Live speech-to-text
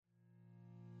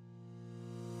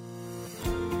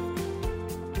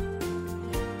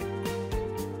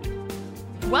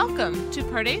Welcome to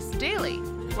Pardes Daily,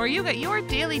 where you get your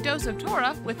daily dose of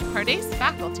Torah with Pardes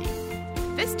faculty.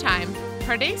 This time,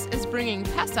 Pardes is bringing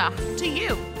Pesach to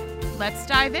you. Let's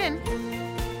dive in.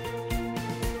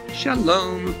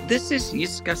 Shalom, this is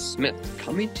Yiska Smith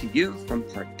coming to you from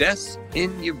Pardes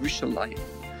in Yerushalayim.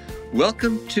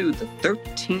 Welcome to the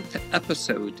 13th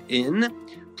episode in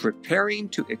Preparing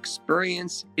to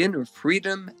Experience Inner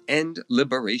Freedom and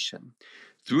Liberation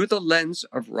through the lens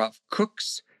of Rav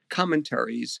Kook's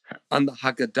commentaries on the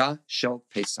Haggadah Shel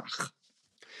Pesach.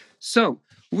 So,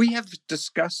 we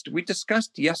discussed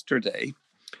yesterday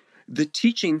the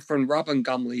teaching from Rabban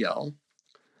Gamliel.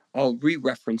 I'll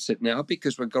re-reference it now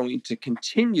because we're going to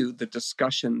continue the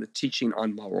discussion, the teaching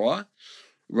on Maror.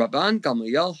 Rabban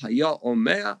Gamliel haya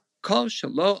omer kol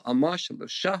shelo amar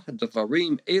shelosha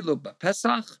hadvarim elu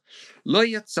b'Pesach lo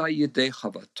yatsa yedei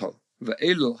chavato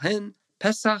ve'elu hen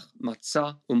Pesach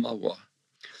matzah u'maror.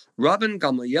 Rabban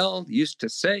Gamliel used to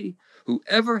say,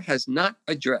 whoever has not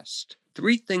addressed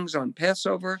three things on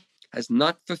Passover has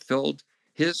not fulfilled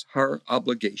her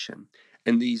obligation.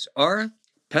 And these are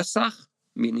Pesach,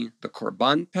 meaning the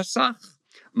Korban Pesach,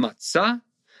 Matzah,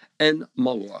 and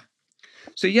Maror.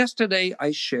 So yesterday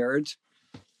I shared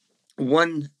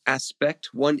one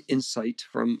aspect, one insight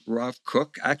from Rav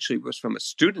Kook. Actually, it was from a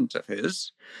student of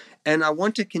his. And I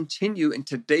want to continue in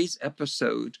today's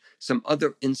episode some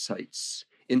other insights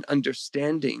in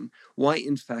understanding why,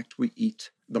 in fact, we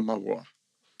eat the maror.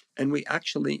 And we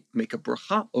actually make a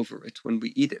bracha over it when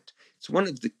we eat it. It's one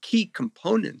of the key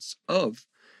components of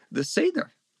the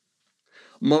Seder.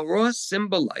 Maror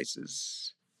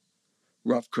symbolizes,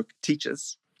 Rav Kook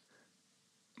teaches,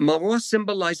 maror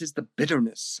symbolizes the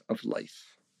bitterness of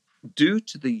life due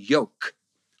to the yoke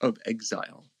of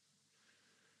exile.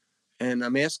 And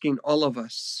I'm asking all of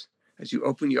us, as you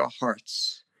open your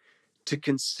hearts, to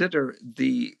consider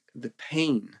the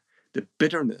pain, the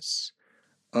bitterness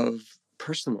of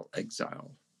personal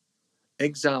exile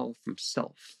from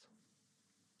self,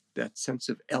 that sense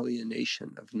of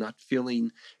alienation, of not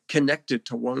feeling connected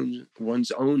to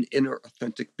one's own inner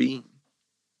authentic being.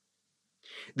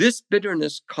 This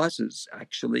bitterness causes,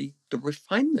 actually, the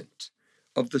refinement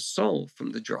of the soul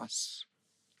from the dross.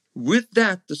 With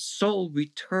that, the soul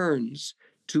returns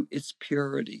to its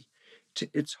purity, to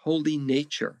its holy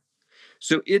nature.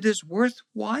 So it is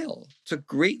worthwhile to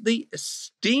greatly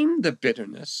esteem the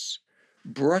bitterness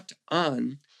brought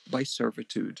on by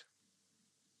servitude.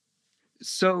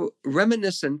 So,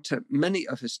 reminiscent to many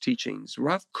of his teachings,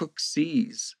 Rav Kook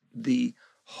sees the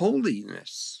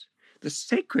holiness, the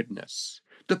sacredness,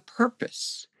 the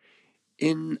purpose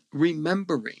in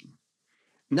remembering,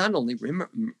 not only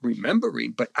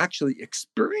remembering, but actually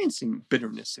experiencing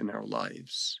bitterness in our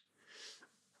lives.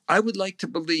 I would like to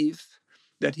believe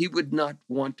that he would not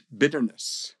want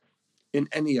bitterness in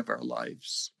any of our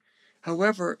lives.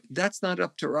 However, that's not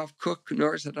up to Rav Kook,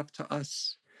 nor is it up to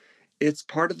us. It's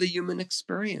part of the human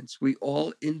experience. We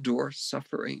all endure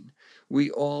suffering. We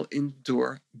all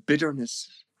endure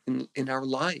bitterness in our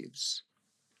lives.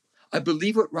 I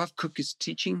believe what Rav Kook is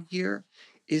teaching here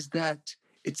is that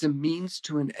it's a means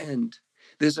to an end.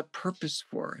 There's a purpose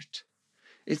for it.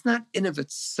 It's not in of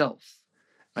itself.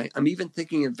 I'm even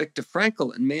thinking of Viktor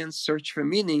Frankl in Man's Search for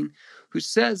Meaning, who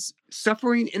says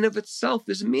suffering in of itself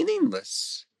is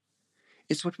meaningless.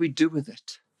 It's what we do with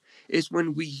it. It's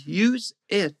when we use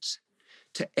it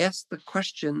to ask the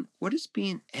question, what is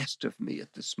being asked of me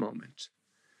at this moment?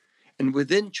 And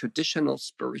within traditional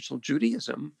spiritual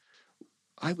Judaism,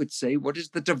 I would say, what is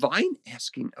the divine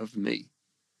asking of me?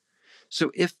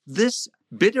 So if this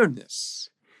bitterness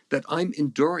that I'm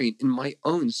enduring in my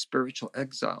own spiritual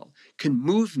exile can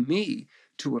move me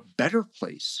to a better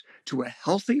place, to a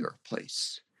healthier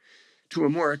place, to a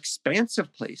more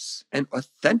expansive place, an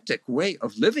authentic way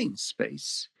of living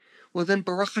space, well then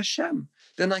Baruch Hashem,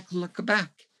 then I can look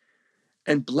back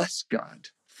and bless God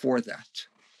for that.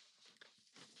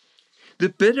 The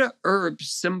bitter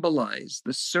herbs symbolize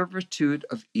the servitude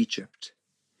of Egypt.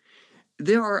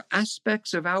 There are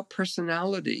aspects of our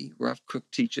personality, Rav Kook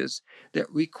teaches, that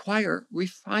require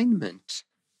refinement.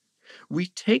 We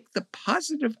take the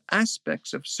positive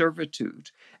aspects of servitude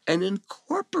and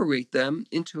incorporate them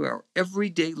into our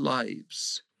everyday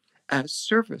lives as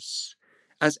service,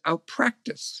 as our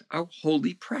practice, our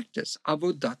holy practice,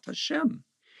 Avodat Hashem.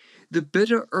 The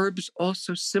bitter herbs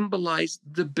also symbolize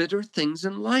the bitter things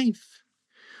in life.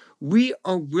 We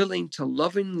are willing to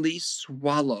lovingly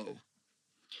swallow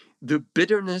the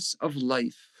bitterness of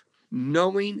life,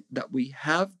 knowing that we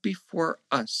have before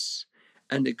us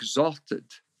an exalted,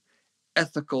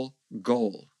 ethical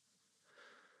goal.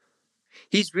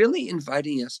 He's really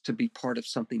inviting us to be part of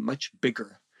something much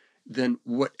bigger than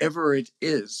whatever it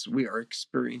is we are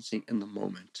experiencing in the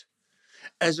moment.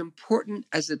 As important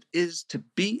as it is to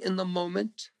be in the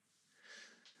moment,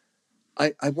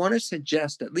 I want to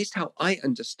suggest, at least how I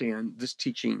understand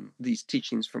these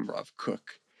teachings from Rav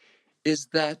Kook, is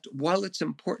that while it's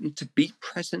important to be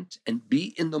present and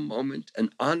be in the moment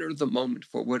and honor the moment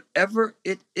for whatever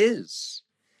it is,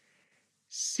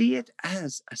 see it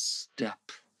as a step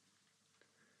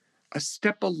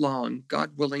along,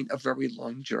 God willing, a very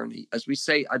long journey. As we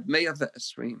say, Ad Mea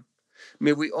Ve'esrim,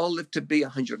 may we all live to be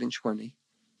 120.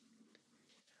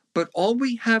 But all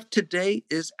we have today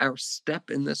is our step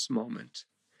in this moment.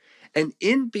 And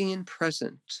in being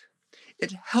present,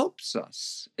 it helps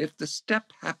us if the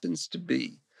step happens to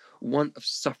be one of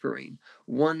suffering,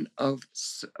 one of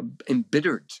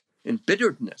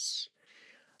embitteredness.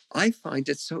 I find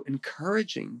it so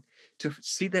encouraging to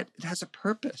see that it has a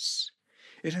purpose.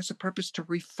 It has a purpose to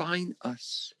refine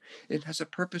us. It has a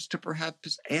purpose to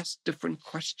perhaps ask different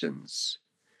questions.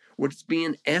 What is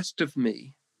being asked of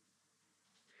me?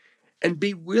 And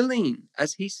be willing,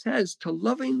 as he says, to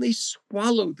lovingly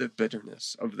swallow the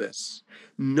bitterness of this,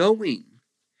 knowing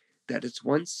that it's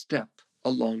one step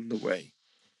along the way.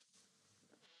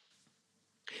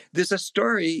 There's a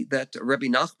story that Rabbi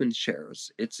Nachman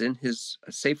shares. It's in his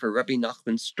Sefer Rabbi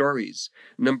Nachman Stories,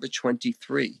 number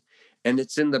 23, and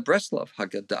it's in the Breslov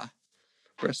Haggadah,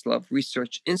 Breslov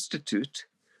Research Institute,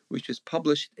 which was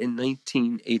published in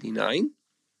 1989,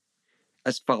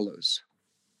 as follows.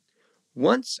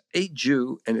 Once a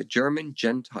Jew and a German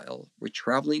Gentile were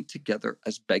traveling together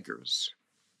as beggars.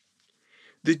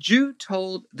 The Jew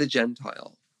told the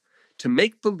Gentile to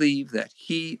make believe that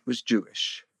he was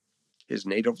Jewish, his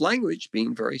native language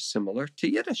being very similar to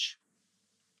Yiddish.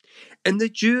 And the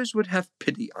Jews would have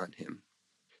pity on him.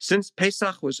 Since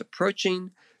Pesach was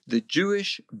approaching, the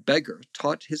Jewish beggar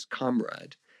taught his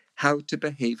comrade how to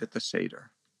behave at the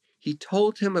Seder. He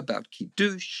told him about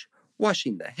Kiddush,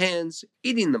 washing the hands,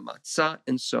 eating the matzah,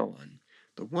 and so on.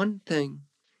 The one thing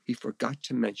he forgot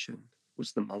to mention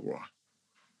was the maror.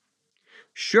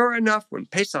 Sure enough, when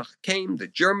Pesach came, the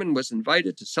German was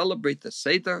invited to celebrate the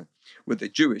Seder with the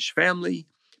Jewish family.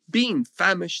 Being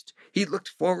famished, he looked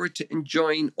forward to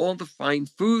enjoying all the fine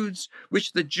foods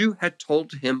which the Jew had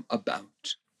told him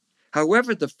about.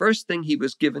 However, the first thing he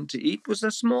was given to eat was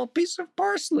a small piece of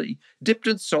parsley dipped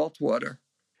in salt water.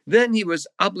 Then he was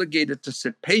obligated to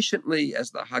sit patiently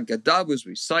as the Haggadah was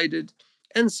recited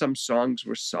and some songs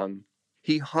were sung.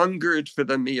 He hungered for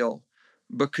the meal,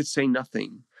 but could say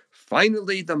nothing.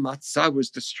 Finally, the matzah was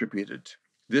distributed.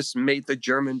 This made the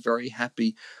German very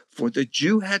happy, for the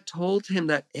Jew had told him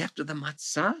that after the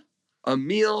matzah, a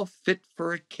meal fit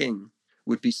for a king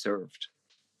would be served.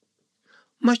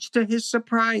 Much to his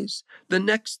surprise, the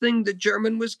next thing the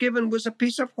German was given was a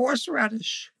piece of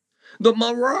horseradish, the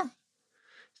maror.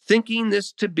 Thinking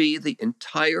this to be the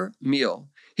entire meal,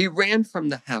 he ran from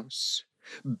the house,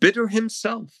 bitter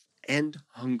himself and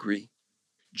hungry.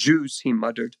 Jews, he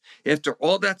muttered, after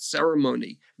all that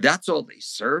ceremony, that's all they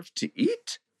serve to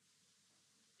eat?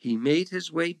 He made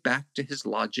his way back to his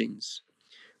lodgings,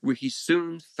 where he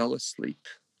soon fell asleep.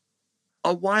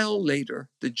 A while later,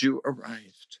 the Jew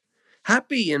arrived,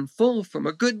 happy and full from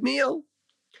a good meal.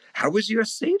 How was your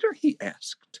Seder? He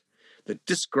asked. The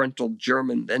disgruntled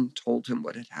German then told him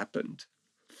what had happened.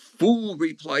 Fool,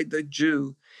 replied the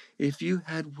Jew, if you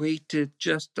had waited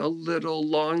just a little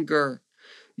longer,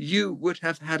 you would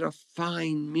have had a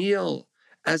fine meal,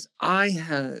 as I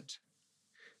had.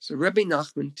 So Rabbi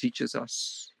Nachman teaches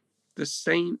us the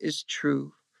same is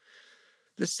true.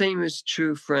 The same is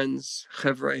true, friends,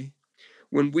 Chevre,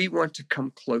 when we want to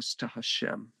come close to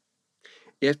Hashem.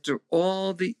 After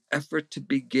all the effort to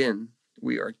begin,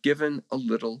 we are given a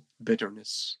little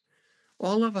bitterness.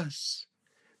 All of us.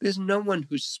 There's no one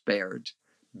who's spared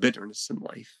bitterness in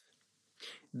life.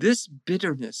 This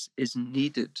bitterness is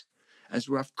needed, as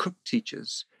Rav Kook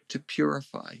teaches, to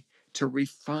purify, to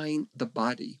refine the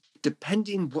body.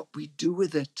 Depending what we do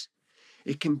with it,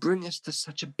 it can bring us to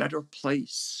such a better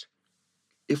place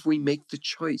if we make the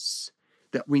choice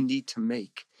that we need to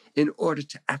make in order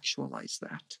to actualize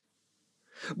that.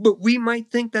 But we might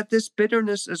think that this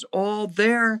bitterness is all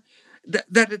there,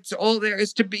 that it's all there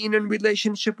is to being in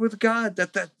relationship with God,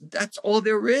 that's all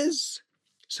there is.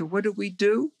 So what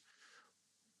do?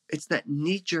 It's that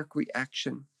knee-jerk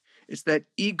reaction. It's that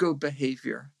ego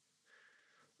behavior.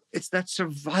 It's that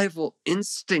survival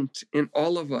instinct in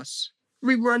all of us.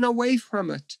 We run away from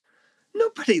it.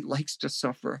 Nobody likes to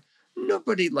suffer.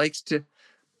 Nobody likes to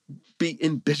be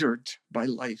embittered by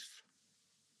life.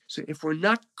 So if we're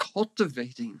not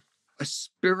cultivating a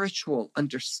spiritual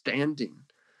understanding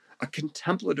a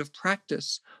contemplative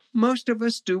practice, most of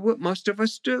us do what most of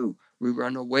us do. We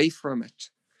run away from it.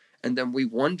 And then we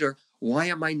wonder, why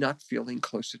am I not feeling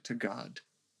closer to God?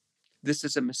 This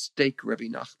is a mistake, Rabbi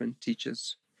Nachman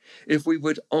teaches. If we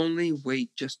would only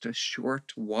wait just a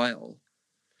short while,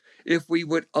 if we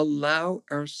would allow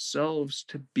ourselves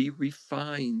to be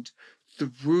refined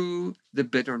through the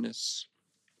bitterness,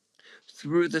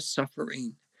 through the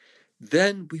suffering,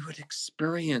 then we would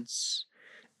experience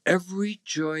every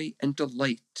joy and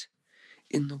delight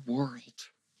in the world,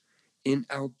 in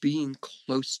our being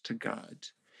close to God,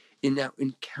 in our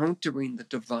encountering the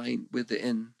divine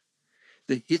within,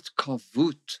 the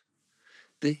hitkavut,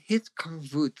 the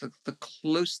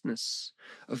closeness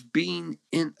of being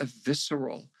in a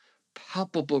visceral,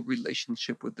 palpable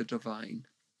relationship with the divine.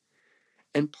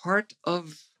 And part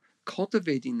of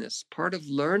cultivating this, part of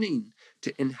learning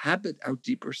to inhabit our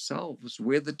deeper selves,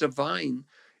 where the divine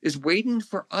is waiting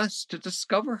for us to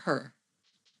discover her,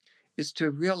 is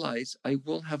to realize I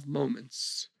will have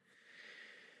moments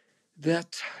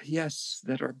that, yes,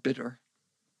 that are bitter,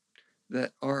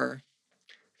 that are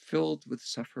filled with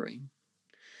suffering.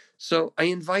 So I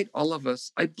invite all of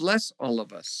us, I bless all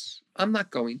of us. I'm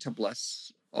not going to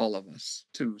bless all of us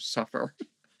to suffer.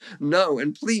 No,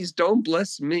 and please don't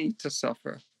bless me to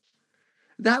suffer.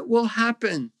 That will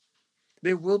happen.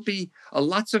 There will be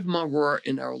lots of maror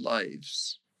in our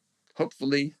lives.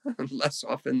 Hopefully less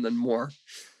often than more,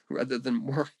 rather than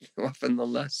more often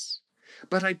than less.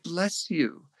 But I bless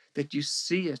you that you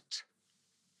see it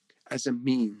as a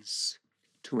means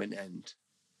to an end,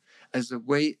 as a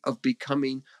way of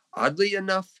becoming, oddly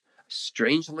enough,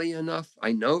 strangely enough,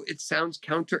 I know it sounds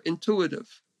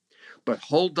counterintuitive, but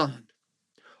hold on,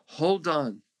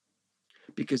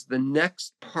 because the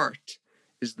next part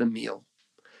is the meal.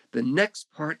 The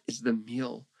next part is the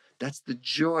meal. That's the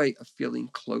joy of feeling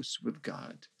close with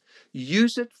God.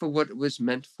 Use it for what it was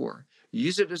meant for.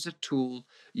 Use it as a tool.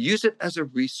 Use it as a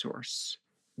resource.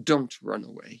 Don't run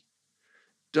away.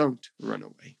 Don't run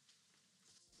away.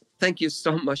 Thank you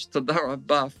so much, Toda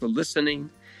Rabbah, for listening,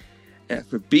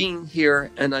 for being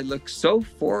here, and I look so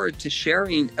forward to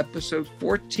sharing episode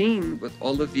 14 with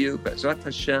all of you. Be'ezrat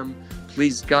Hashem,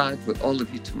 please God, with all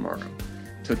of you tomorrow.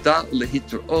 Toda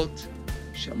u'lehitraot.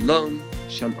 Shalom,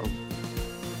 shalom.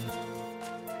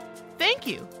 Thank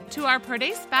you to our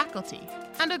Pardes faculty,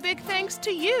 and a big thanks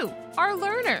to you, our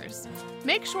learners.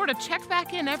 Make sure to check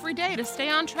back in every day to stay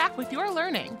on track with your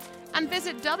learning, and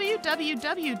visit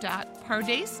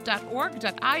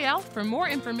www.pardes.org.il for more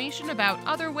information about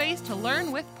other ways to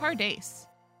learn with Pardes.